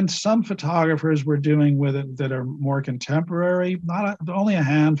 And then some photographers were doing with it that are more contemporary, only a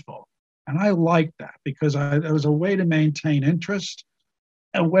handful. And I liked that, because it was a way to maintain interest,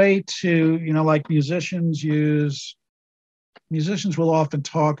 a way to, like musicians will often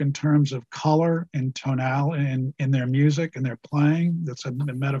talk in terms of color and tonal in their music and their playing. That's a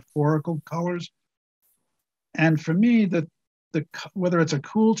metaphorical colors. And for me, whether it's a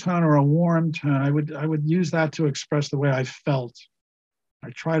cool tone or a warm tone, I would use that to express the way I felt. I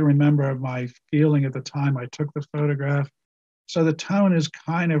try to remember my feeling at the time I took the photograph. So the tone is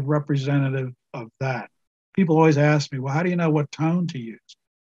kind of representative of that. People always ask me, well, how do you know what tone to use?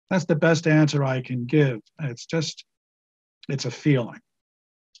 That's the best answer I can give. It's a feeling.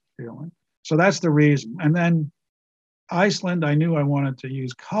 So that's the reason. And then Iceland, I knew I wanted to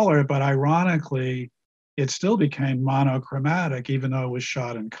use color, but ironically, it still became monochromatic, even though it was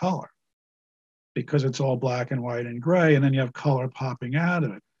shot in color, because it's all black and white and gray, and then you have color popping out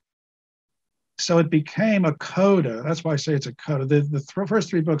of it. So it became a coda. That's why I say it's a coda. The first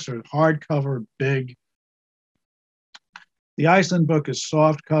three books are hardcover, big. The Iceland book is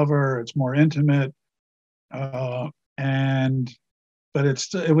soft cover. It's more intimate, but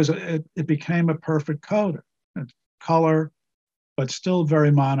it became a perfect coda. It's color, but still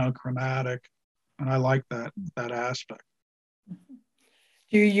very monochromatic, and I like that aspect.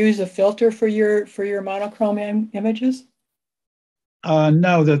 Do you use a filter for your monochrome images?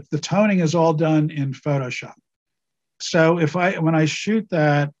 No, the toning is all done in Photoshop. So when I shoot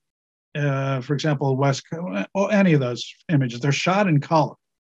that, for example, West Coast, or any of those images, they're shot in color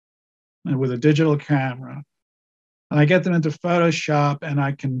and with a digital camera. And I get them into Photoshop and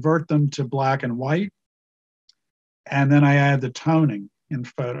I convert them to black and white. And then I add the toning in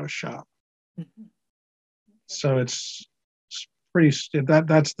Photoshop. Mm-hmm. So it's pretty,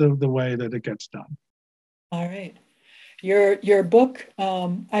 that's the way that it gets done. All right. Your book,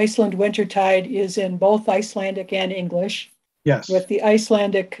 Iceland Wintertide, is in both Icelandic and English. Yes. With the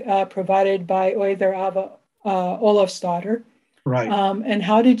Icelandic provided by Auður Ava Olafsdóttir. Right. And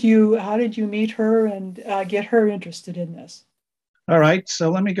how did you meet her and get her interested in this? All right.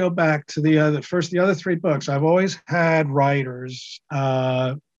 So let me go back to the other three books. I've always had writers.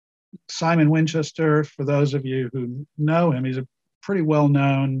 Simon Winchester, for those of you who know him, he's a pretty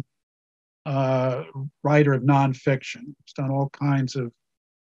well-known writer of nonfiction. He's done all kinds of,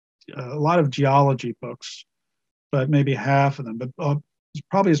 a lot of geology books, but maybe half of them. But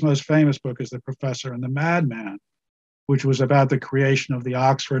probably his most famous book is The Professor and the Madman, which was about the creation of the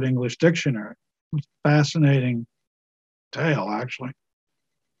Oxford English Dictionary. It was a fascinating tale, actually.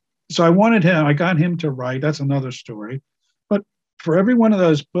 So I got him to write. That's another story. But for every one of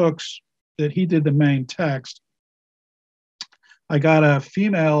those books that he did the main text, I got a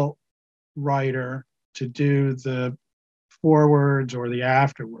female writer to do the forewords or the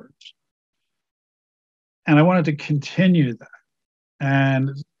afterwards. And I wanted to continue that.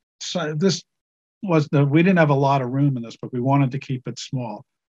 And so we didn't have a lot of room in this book. We wanted to keep it small.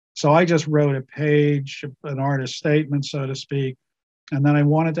 So I just wrote a page, an artist statement, so to speak. And then I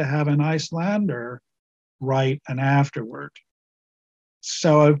wanted to have an Icelander write an afterword.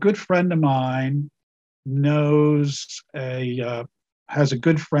 So a good friend of mine has a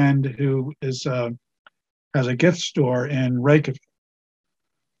good friend who has a gift store in Reykjavik.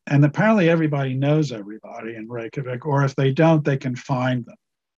 And apparently everybody knows everybody in Reykjavik, or if they don't, they can find them.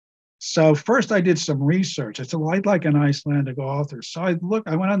 So first I did some research. I said, well, I'd like an Icelandic author. So I went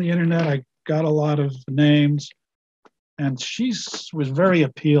on the internet, I got a lot of names, and she was very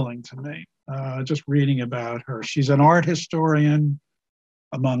appealing to me, just reading about her. She's an art historian,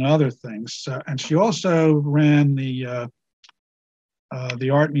 among other things. And she also ran the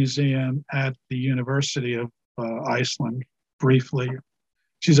art museum at the University of Iceland briefly.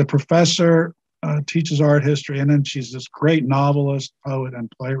 She's a professor, teaches art history, and then she's this great novelist, poet, and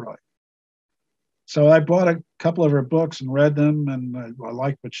playwright. So I bought a couple of her books and read them, and I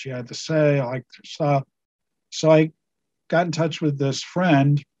liked what she had to say. I liked her stuff. So I got in touch with this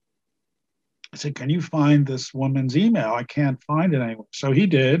friend. I said, can you find this woman's email? I can't find it anywhere. So he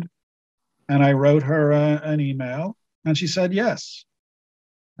did, and I wrote her an email, and she said yes.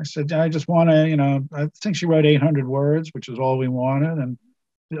 I said, I just want to, I think she wrote 800 words, which is all we wanted. And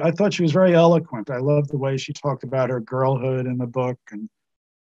I thought she was very eloquent. I loved the way she talked about her girlhood in the book and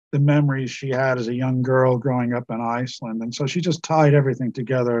the memories she had as a young girl growing up in Iceland. And so she just tied everything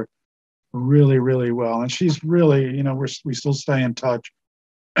together really, really well. And she's really, we still stay in touch.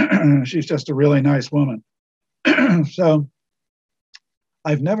 She's just a really nice woman. So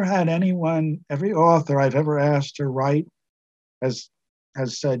I've never had every author I've ever asked to write has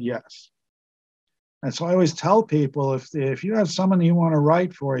said yes. And so I always tell people, if you have someone you want to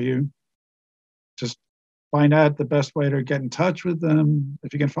write for you, just find out the best way to get in touch with them.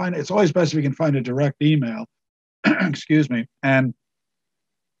 If you can find it, it's always best if you can find a direct email. Excuse me. And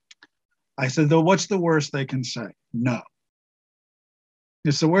I said, though, what's the worst they can say? No.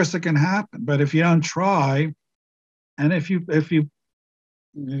 It's the worst that can happen. But if you don't try, and if you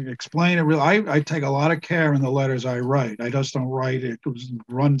explain it really, I take a lot of care in the letters I write. I just don't write it,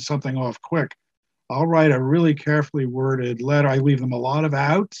 run something off quick. I'll write a really carefully worded letter. I leave them a lot of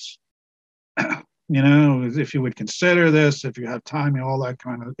outs. If you would consider this, if you have time, all that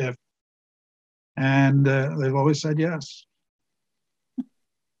kind of if. And they've always said yes.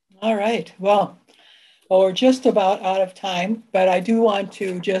 All right. Well, we're just about out of time, but I do want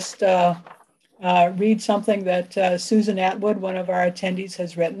to just read something that Susan Atwood, one of our attendees,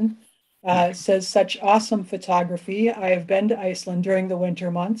 has written. It says, such awesome photography. I have been to Iceland during the winter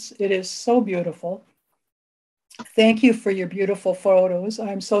months. It is so beautiful. Thank you for your beautiful photos.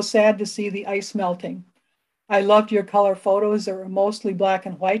 I'm so sad to see the ice melting. I loved your color photos that were mostly black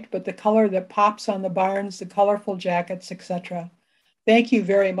and white, but the color that pops on the barns, the colorful jackets, etc. Thank you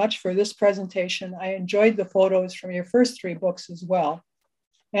very much for this presentation. I enjoyed the photos from your first three books as well.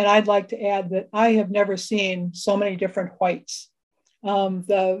 And I'd like to add that I have never seen so many different whites.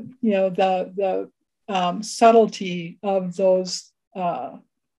 The subtlety of those uh,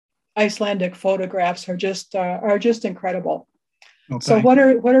 Icelandic photographs are just incredible. Well, So what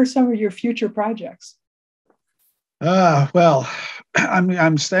are some of your future projects? Well,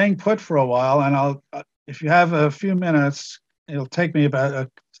 I'm staying put for a while, and I'll if you have a few minutes, it'll take me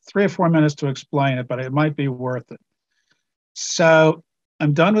about 3 or 4 minutes to explain it, but it might be worth it. So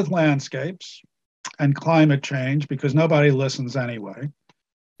I'm done with landscapes and climate change because nobody listens anyway.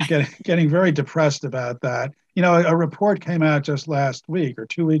 Getting very depressed about that. You know, a report came out just last week or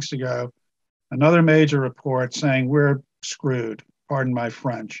 2 weeks ago, another major report saying we're screwed, pardon my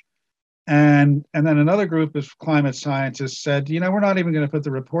French. And then another group of climate scientists said, you know, we're not even going to put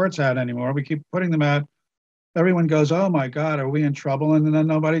the reports out anymore. We keep putting them out. Everyone goes, oh my God, are we in trouble? And then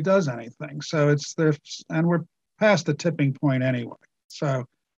nobody does anything. So it's there, and we're past the tipping point anyway. So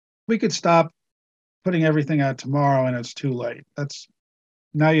we could stop putting everything out tomorrow and it's too late. That's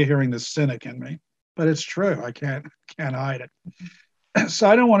now you're hearing the cynic in me, but it's true. I can't hide it. So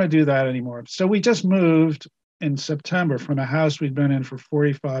I don't want to do that anymore. So we just moved in September from a house we'd been in for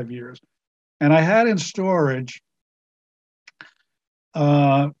 45 years. And I had in storage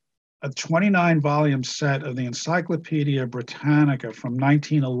a 29-volume set of the Encyclopedia Britannica from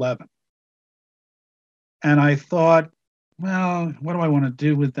 1911. And I thought, well, what do I want to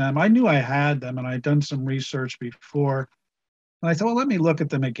do with them? I knew I had them and I'd done some research before. And I thought, well, let me look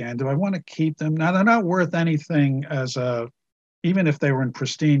at them again. Do I want to keep them? Now, they're not worth anything even if they were in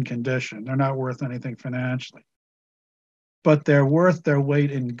pristine condition, they're not worth anything financially. But they're worth their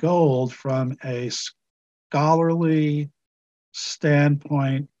weight in gold from a scholarly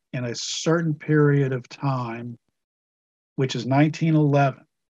standpoint in a certain period of time, which is 1911.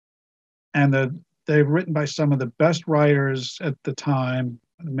 And they're written by some of the best writers at the time,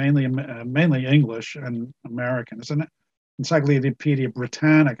 mainly English and American. It's an Encyclopedia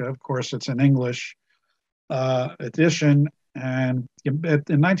Britannica. Of course, it's an English edition. And in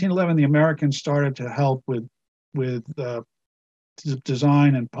 1911, the Americans started to help with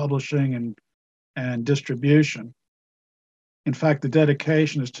design and publishing and distribution. In fact, the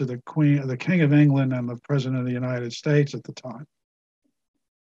dedication is to the King of England and the President of the United States at the time.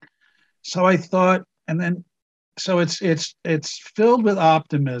 So I thought, so it's filled with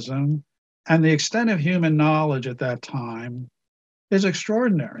optimism, and the extent of human knowledge at that time is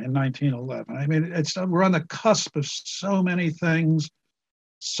extraordinary in 1911. I mean, we're on the cusp of so many things,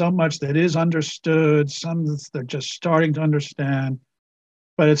 so much that is understood, some that they're just starting to understand,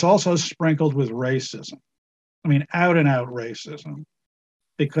 but it's also sprinkled with racism. I mean, out and out racism,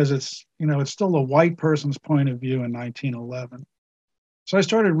 because it's still a white person's point of view in 1911. So I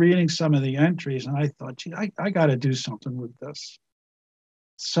started reading some of the entries and I thought, gee, I got to do something with this.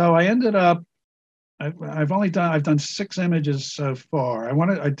 So I ended up, I've done 6 images so far.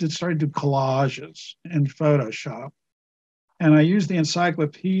 Started to do collages in Photoshop. And I used the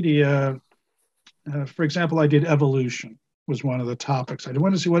encyclopedia. For example, I did evolution was one of the topics. I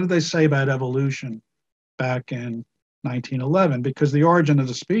wanted to see what did they say about evolution back in 1911, because the origin of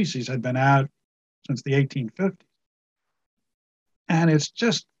the species had been out since the 1850s. And it's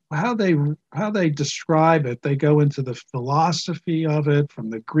just how they describe it. They go into the philosophy of it, from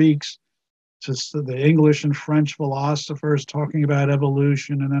the Greeks to the English and French philosophers talking about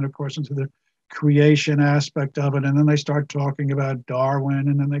evolution, and then of course into the creation aspect of it, and then they start talking about Darwin,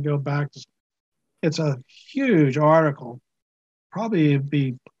 and then they go back to. It's a huge article, probably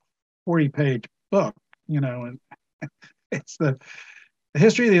be 40-page book, and it's the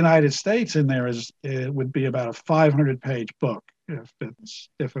history of the United States in there it would be about a 500-page book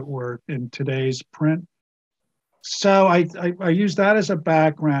if it were in today's print. So I use that as a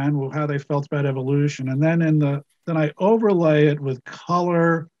background with how they felt about evolution, and then I overlay it with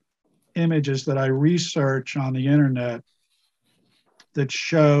color images that I research on the internet that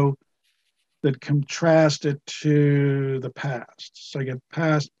contrast it to the past. So I get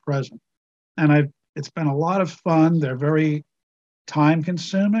past, present, and it's been a lot of fun. They're very time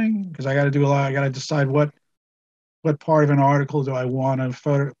consuming because I got to do a lot. I got to decide what part of an article do I want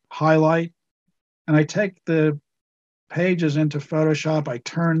to highlight, and I take the pages into Photoshop. I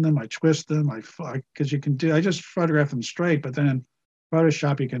turn them, I twist them, because you can do. I just photograph them straight, but then in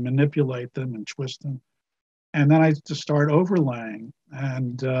Photoshop you can manipulate them and twist them, and then I just start overlaying,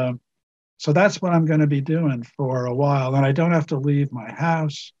 and so that's what I'm going to be doing for a while. And I don't have to leave my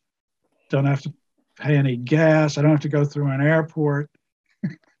house, don't have to pay any gas, I don't have to go through an airport.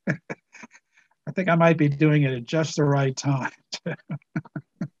 I think I might be doing it at just the right time.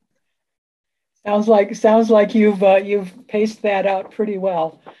 Sounds like you've paced that out pretty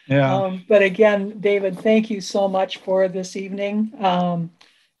well. Yeah. But again, David, thank you so much for this evening.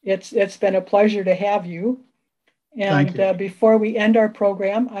 It's been a pleasure to have you. And before we end our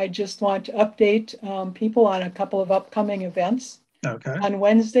program, I just want to update people on a couple of upcoming events. Okay. On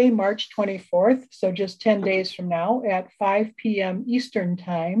Wednesday, March 24th, so just 10 days from now at 5 p.m. Eastern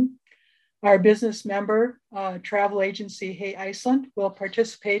Time, our business member travel agency, Hey Iceland, will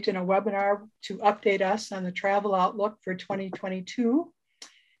participate in a webinar to update us on the travel outlook for 2022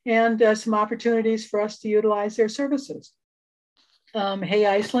 and some opportunities for us to utilize their services. Hey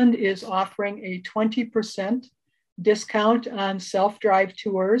Iceland is offering a 20% discount on self-drive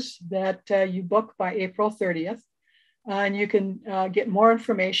tours that you book by April 30th. And you can get more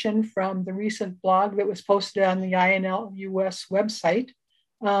information from the recent blog that was posted on the INLUS website,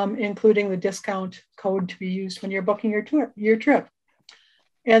 including the discount code to be used when you're booking your trip.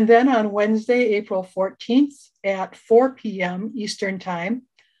 And then on Wednesday, April 14th at 4 p.m. Eastern Time,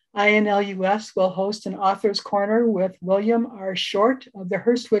 INLUS will host an author's corner with William R. Short of the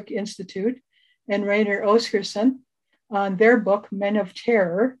Herstwick Institute and Rainer Oscarson on their book, Men of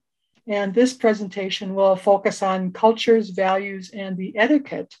Terror. And this presentation will focus on cultures, values, and the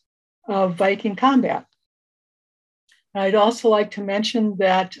etiquette of Viking combat. I'd also like to mention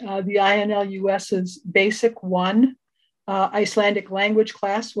that the INLUS's Basic 1 Icelandic language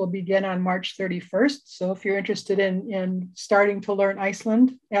class will begin on March 31st. So if you're interested in starting to learn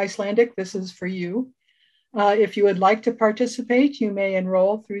Icelandic, this is for you. If you would like to participate, you may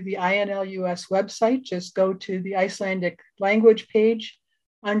enroll through the INLUS website. Just go to the Icelandic language page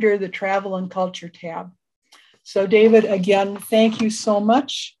under the Travel and Culture tab. So David, again, thank you so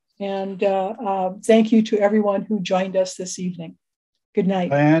much. And thank you to everyone who joined us this evening. Good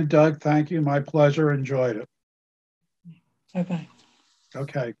night. And Doug, thank you. My pleasure. Enjoyed it. Bye-bye.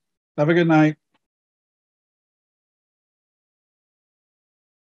 Okay. Have a good night.